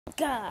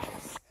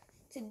Guys,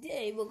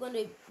 today we're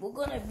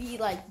gonna be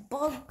like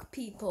bug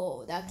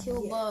people that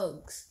kill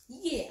bugs.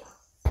 Yeah.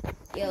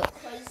 Yo,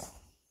 Because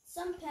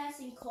some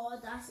person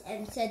called us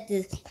and said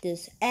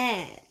this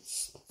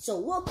ants. So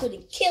we're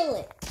gonna kill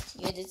it.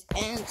 yeah, there's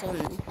ants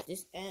on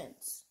this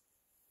ants.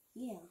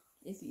 Yeah.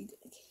 If you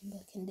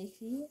can they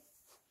see it?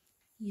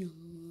 Yeah.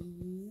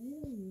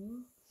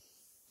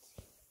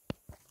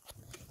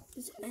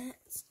 There's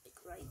ants like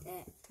right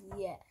there.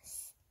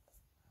 Yes.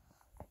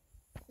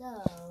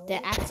 So They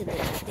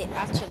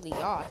actually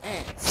are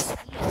ants.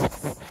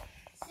 yes.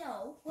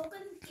 So we're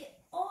gonna get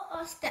all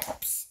our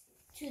steps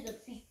to the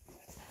people.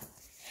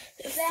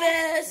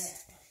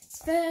 First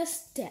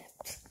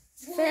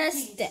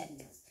step.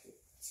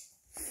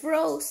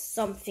 Throw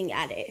something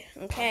at it,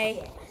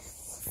 okay?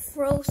 Yes.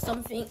 Throw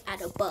something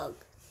at a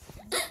bug.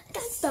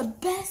 That's the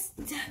best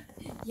step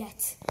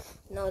yet.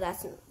 No,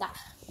 that's not that.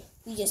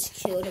 We just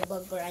killed a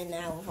bug right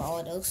now with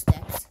all those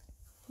steps.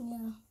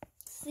 Yeah.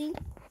 See?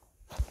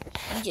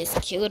 We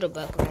just killed a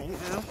bug right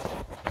now.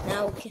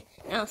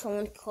 Now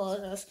someone called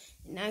us,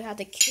 and now you have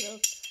to kill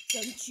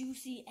some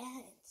juicy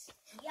ants.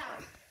 Yeah.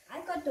 I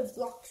got the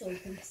blocks so we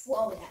can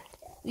throw it at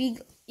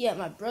them.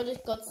 My brother's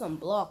got some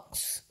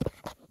blocks.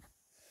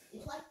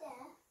 It's like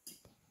that.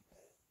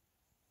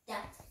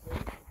 That's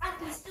good. I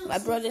can still My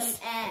see brother's-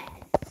 some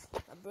ants.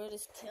 My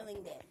brother's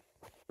killing them.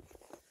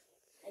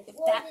 If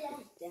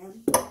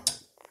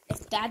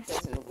If that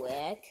doesn't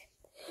work,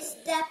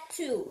 Step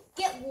 2,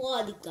 get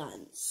water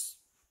guns.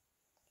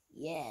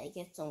 yeah,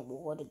 get some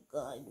water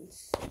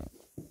guns.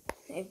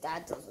 If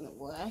that doesn't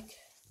work,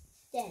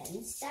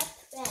 Then step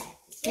back.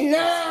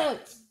 no,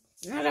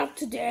 not up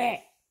to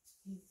date.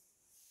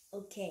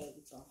 Okay,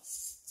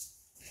 boss.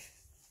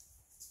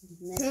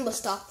 But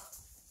stop.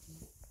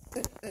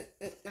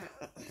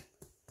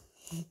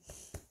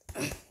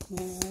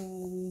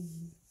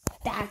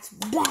 That's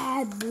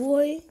bad,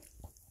 boy.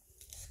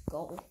 Let's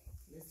go.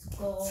 Let's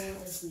go.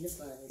 Let's do the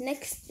fun.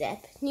 Next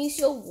step, use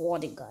your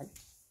water gun.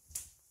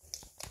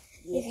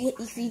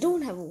 If you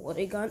don't have a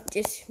water gun,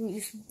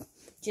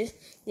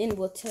 then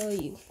we'll tell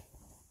you.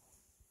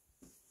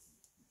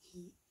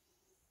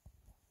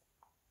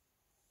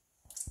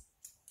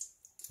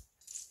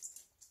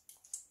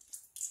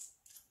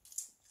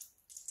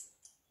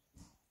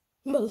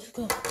 Let's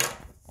go.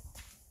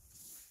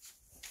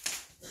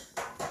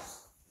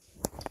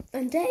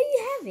 And there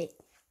you have it.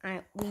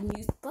 We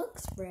used bug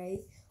spray.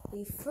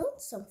 We threw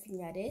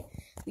something at it.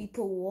 We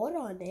put water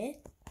on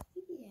it.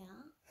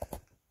 Yeah.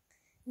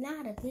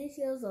 Now the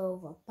video's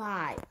over.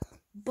 Bye.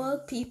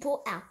 Bug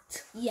people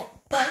out. Yeah,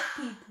 bug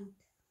people.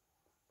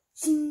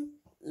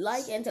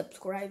 Like and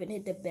subscribe and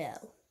hit the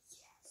bell.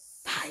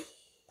 Yes. Bye.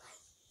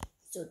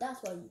 So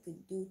that's what you can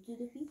do to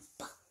the people.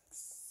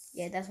 Bugs.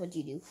 Yeah, that's what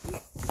you do.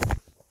 Bye.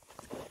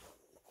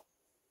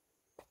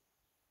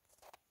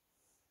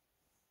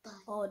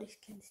 Oh, they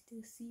can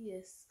still see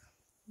us.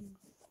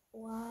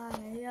 Why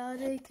are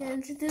they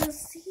can still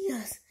see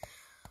us?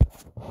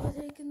 But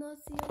they cannot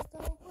see us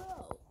so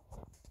well.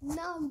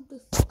 Now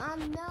the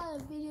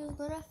video's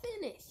gonna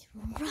finish.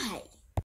 Right.